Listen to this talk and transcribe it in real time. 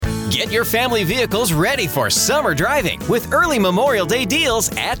Get your family vehicles ready for summer driving with early Memorial Day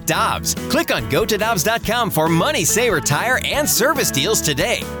deals at Dobbs. Click on GoToDobbs.com for money saver tire and service deals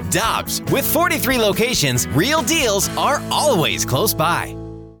today. Dobbs, with 43 locations, real deals are always close by.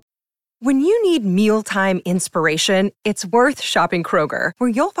 When you need mealtime inspiration, it's worth shopping Kroger, where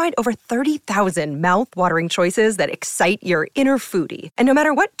you'll find over 30,000 mouth-watering choices that excite your inner foodie. And no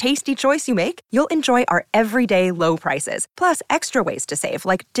matter what tasty choice you make, you'll enjoy our everyday low prices, plus extra ways to save,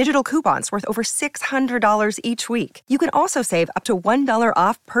 like digital coupons worth over $600 each week. You can also save up to $1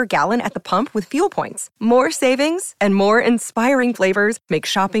 off per gallon at the pump with fuel points. More savings and more inspiring flavors make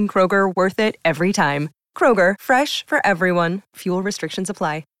shopping Kroger worth it every time. Kroger, fresh for everyone. Fuel restrictions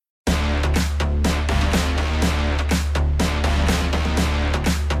apply.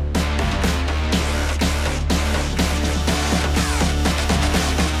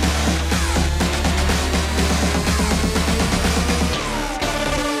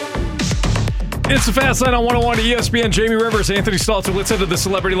 It's the Fast Line on 101 to ESPN. Jamie Rivers, Anthony Stalter. Let's head to the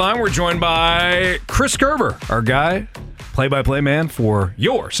Celebrity Line. We're joined by Chris Kerber, our guy, play-by-play man for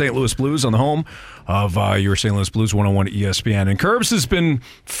your St. Louis Blues on the home of your St. Louis Blues 101 to ESPN. And Kerbs has been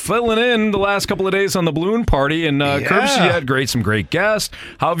filling in the last couple of days on the Balloon Party. And Kerbs, you had some great guests.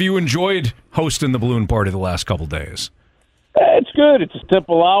 How have you enjoyed hosting the Balloon Party the last couple of days? It's good. It's a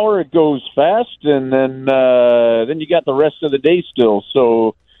simple hour. It goes fast, and then you got the rest of the day still.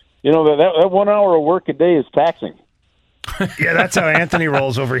 So, you know, that 1 hour of work a day is taxing. Yeah, that's how Anthony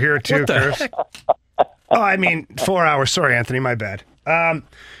rolls over here, too, Kerbs. Oh, I mean, 4 hours. Sorry, Anthony, my bad.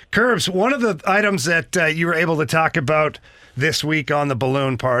 Kerbs, one of the items that you were able to talk about this week on the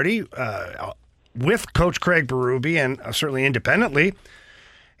Balloon Party with Coach Craig Berube and certainly independently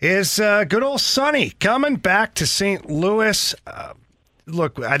is good old Sonny coming back to St. Louis.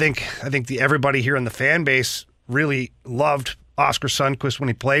 Look, I think everybody here in the fan base really loved Oscar Sundqvist when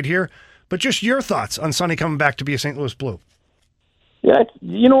he played here, but just your thoughts on Sonny coming back to be a St. Louis Blue. Yeah,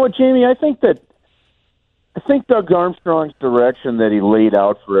 you know what, Jamie? I think Doug Armstrong's direction that he laid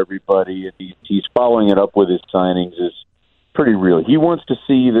out for everybody, he's following it up with his signings, is pretty real. He wants to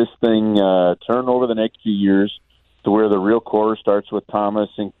see this thing turn over the next few years to where the real core starts with Thomas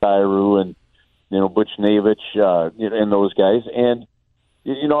and Kyrou and, you know, Butch Navich and those guys. And,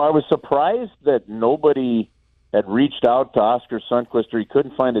 you know, I was surprised that nobody had reached out to Oscar Sundqvist, or he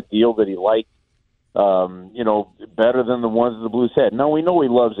couldn't find a deal that he liked, you know, better than the ones the Blues had. Now, we know he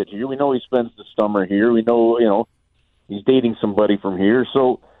loves it here. We know he spends the summer here. We know, you know, he's dating somebody from here.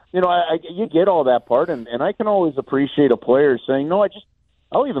 So, you know, you get all that part, and I can always appreciate a player saying, no,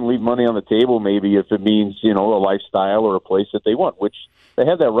 I'll even leave money on the table maybe if it means, you know, a lifestyle or a place that they want, which they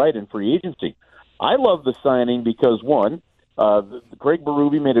have that right in free agency. I love the signing because, one, Craig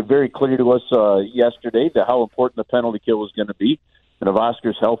Berube made it very clear to us yesterday that how important the penalty kill is going to be. And if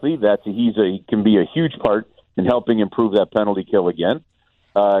Oscar's healthy, he can be a huge part in helping improve that penalty kill again.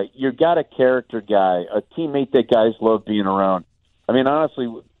 You've got a character guy, a teammate that guys love being around. I mean, honestly,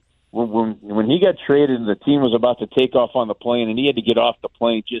 when he got traded and the team was about to take off on the plane and he had to get off the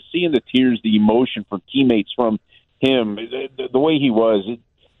plane, just seeing the tears, the emotion from teammates from him, the way he was,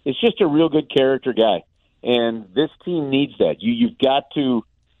 it's just a real good character guy. And this team needs that. You've got to,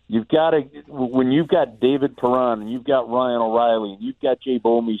 when you've got David Perron and you've got Ryan O'Reilly and you've got Jay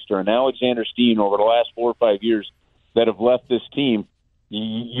Bouwmeester and Alexander Steen over the last 4 or 5 years that have left this team,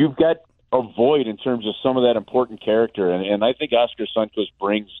 you've got a void in terms of some of that important character. And I think Oscar Sundqvist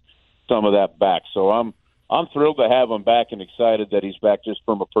brings some of that back. So I'm thrilled to have him back and excited that he's back just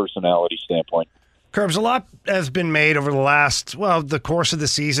from a personality standpoint. Kerbs, a lot has been made over the course of the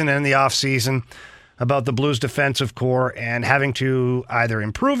season and the offseason about the Blues' defensive core and having to either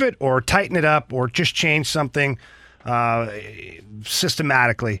improve it or tighten it up or just change something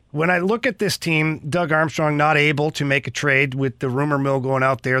systematically. When I look at this team, Doug Armstrong not able to make a trade with the rumor mill going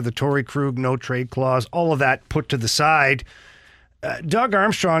out there, the Torrey Krug no-trade clause, all of that put to the side, Doug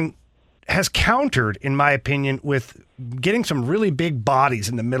Armstrong has countered, in my opinion, with getting some really big bodies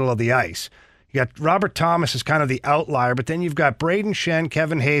in the middle of the ice. You got Robert Thomas as kind of the outlier, but then you've got Braden Shen,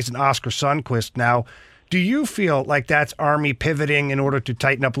 Kevin Hayes, and Oscar Sundqvist now. Do you feel like that's Army pivoting in order to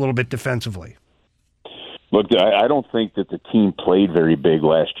tighten up a little bit defensively? Look, I don't think that the team played very big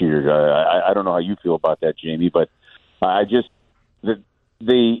last year. I don't know how you feel about that, Jamie, but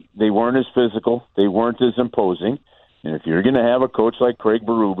they weren't as physical. They weren't as imposing. And if you're going to have a coach like Craig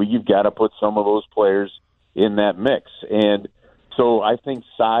Berube, you've got to put some of those players in that mix. And so I think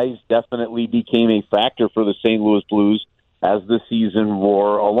size definitely became a factor for the St. Louis Blues as the season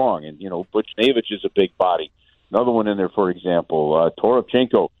wore along. And, you know, Butch Navich is a big body. Another one in there, for example,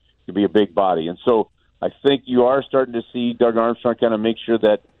 Toropchenko could be a big body. And so I think you are starting to see Doug Armstrong kind of make sure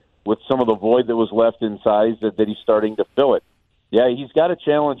that with some of the void that was left in size that he's starting to fill it. Yeah, he's got a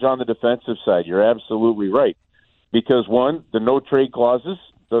challenge on the defensive side. You're absolutely right. Because, one, the no-trade clauses,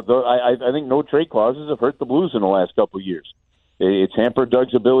 I think no-trade clauses have hurt the Blues in the last couple of years. It's hampered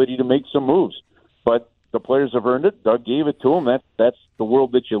Doug's ability to make some moves. But the players have earned it. Doug gave it to them. That's the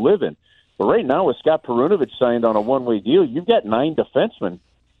world that you live in. But right now, with Scott Perunovich signed on a one-way deal, you've got 9 defensemen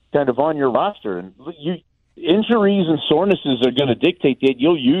kind of on your roster. And injuries and sorenesses are going to dictate that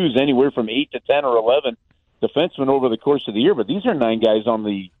you'll use anywhere from 8 to 10 or 11 defensemen over the course of the year. But these are 9 guys on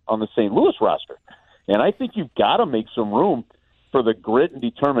the St. Louis roster. And I think you've got to make some room for the grit and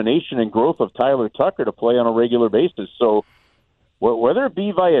determination and growth of Tyler Tucker to play on a regular basis. So whether it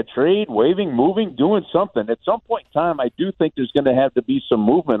be via trade, waving, moving, doing something, at some point in time, I do think there's going to have to be some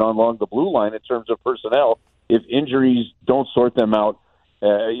movement along the blue line in terms of personnel if injuries don't sort them out,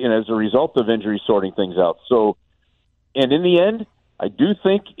 as a result of injuries sorting things out. So, and in the end, I do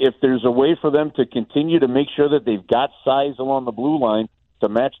think if there's a way for them to continue to make sure that they've got size along the blue line to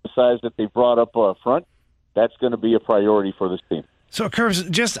match the size that they brought up front, that's going to be a priority for this team. So, Kerbs,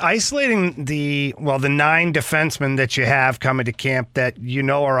 just isolating the 9 defensemen that you have coming to camp that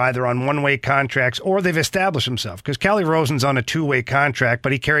are either on one-way contracts or they've established themselves. Because Calle Rosen's on a 2-way contract,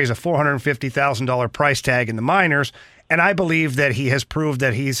 but he carries a $450,000 price tag in the minors, and I believe that he has proved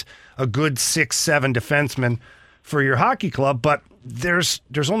that he's a good 6-7 defenseman for your hockey club, but there's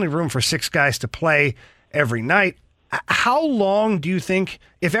only room for 6 guys to play every night. How long do you think,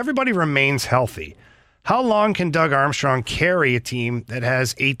 if everybody remains healthy, how long can Doug Armstrong carry a team that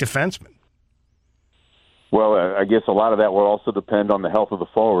has 8 defensemen? Well, I guess a lot of that will also depend on the health of the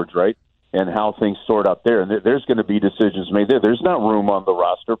forwards, right, and how things sort out there. And there's going to be decisions made there. There's not room on the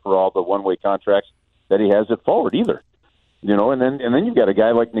roster for all the one-way contracts that he has at forward either. And then you've got a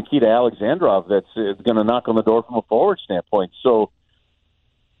guy like Nikita Alexandrov that's going to knock on the door from a forward standpoint. So,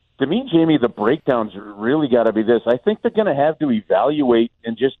 to me, Jamie, the breakdowns really got to be this. I think they're going to have to evaluate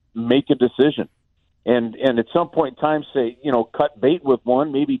and just make a decision. And at some point in time, say, cut bait with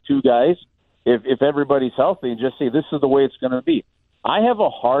 1, maybe 2 guys, if everybody's healthy, and just say, this is the way it's going to be. I have a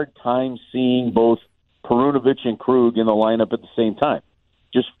hard time seeing both Perunovich and Krug in the lineup at the same time,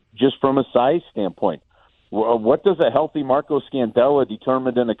 just from a size standpoint. What does a healthy Marco Scandella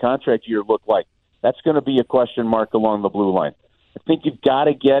determined in a contract year look like? That's going to be a question mark along the blue line. I think you've got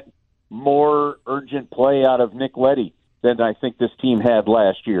to get more urgent play out of Nick Leddy than I think this team had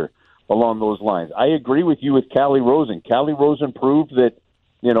last year along those lines. I agree with you with Calle Rosen. Calle Rosen proved that,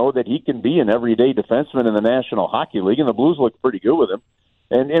 that he can be an everyday defenseman in the National Hockey League, and the Blues look pretty good with him.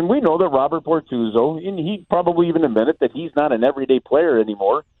 And we know that Robert Bortuzzo, and he probably even admitted that he's not an everyday player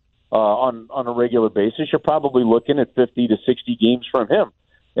anymore on a regular basis. You're probably looking at 50 to 60 games from him.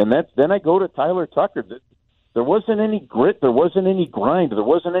 And then I go to Tyler Tucker. There wasn't any grit. There wasn't any grind. There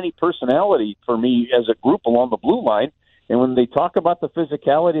wasn't any personality for me as a group along the blue line. And when they talk about the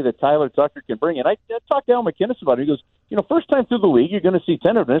physicality that Tyler Tucker can bring, and I talked to Al McInnes about it. He goes, first time through the league, you're going to see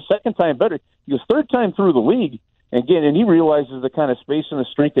 10 of them. Second time better. He goes, third time through the league, again, and he realizes the kind of space and the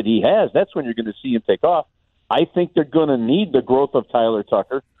strength that he has. That's when you're going to see him take off. I think they're going to need the growth of Tyler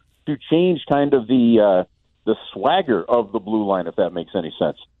Tucker to change kind of the swagger of the blue line, if that makes any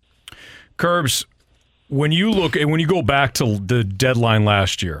sense. Kerbs, when you go back to the deadline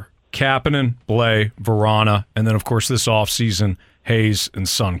last year, Kapanen, Blais, Vrana, and then, of course, this offseason, Hayes and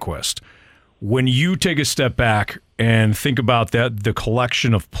Sundqvist. When you take a step back and think about the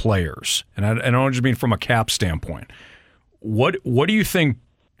collection of players, and I don't just mean from a cap standpoint, what do you think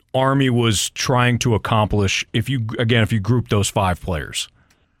Army was trying to accomplish if you group those 5 players?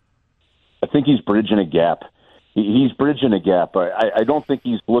 I think he's bridging a gap. He's bridging a gap. I don't think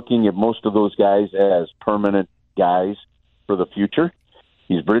he's looking at most of those guys as permanent guys for the future.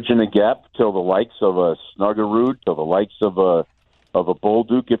 He's bridging a gap till the likes of a Snuggerud, till the likes of a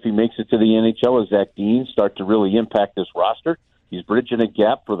Bolduc, if he makes it to the NHL, as Zach Dean start to really impact this roster. He's bridging a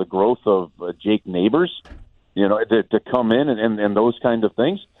gap for the growth of Jake Neighbors, to come in and those kind of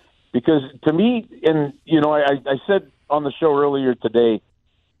things. Because to me, and I said on the show earlier today,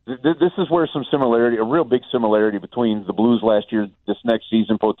 this is where a real big similarity between the Blues last year, this next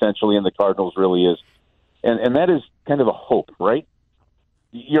season potentially, and the Cardinals really is. And that is kind of a hope, right?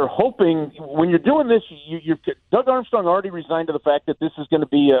 You're hoping when you're doing this, Doug Armstrong already resigned to the fact that this is going to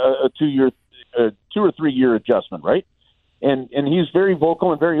be a 2 or 3 year adjustment, right? And he's very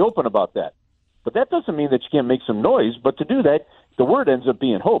vocal and very open about that. But that doesn't mean that you can't make some noise. But to do that, the word ends up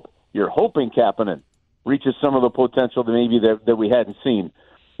being hope. You're hoping Kapanen reaches some of the potential that maybe that we hadn't seen,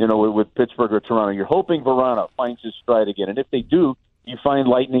 with Pittsburgh or Toronto. You're hoping Vrana finds his stride again. And if they do, you find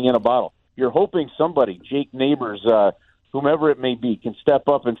lightning in a bottle. You're hoping somebody, Jake Neighbors, whomever it may be, can step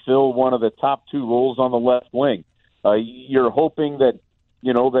up and fill one of the top 2 roles on the left wing. You're hoping that,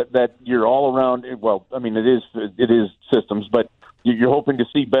 that you're all around. Well, I mean, it is systems, but you're hoping to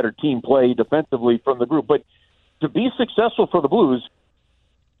see better team play defensively from the group. But to be successful for the Blues,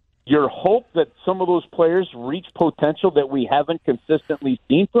 your hope that some of those players reach potential that we haven't consistently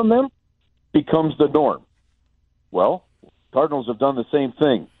seen from them becomes the norm. Well, Cardinals have done the same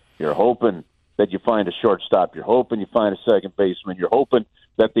thing. You're hoping that you find a shortstop. You're hoping you find a second baseman. You're hoping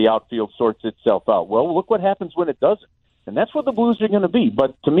that the outfield sorts itself out. Well, look what happens when it doesn't. And that's what the Blues are going to be.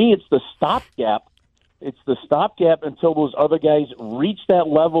 But to me, it's the stopgap. It's the stopgap until those other guys reach that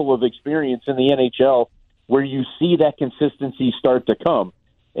level of experience in the NHL where you see that consistency start to come.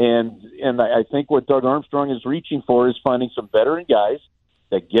 And I think what Doug Armstrong is reaching for is finding some veteran guys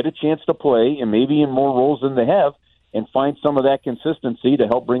that get a chance to play, and maybe in more roles than they have, and find some of that consistency to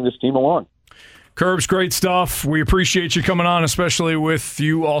help bring this team along. Kerb's great stuff. We appreciate you coming on, especially with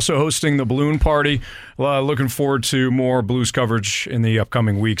you also hosting the balloon party. Looking forward to more Blues coverage in the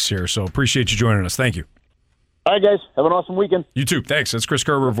upcoming weeks here, so appreciate you joining us. Thank you. All right, guys. Have an awesome weekend. You too. Thanks. That's Chris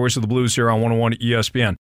Kerber, voice of the Blues here on 101 ESPN.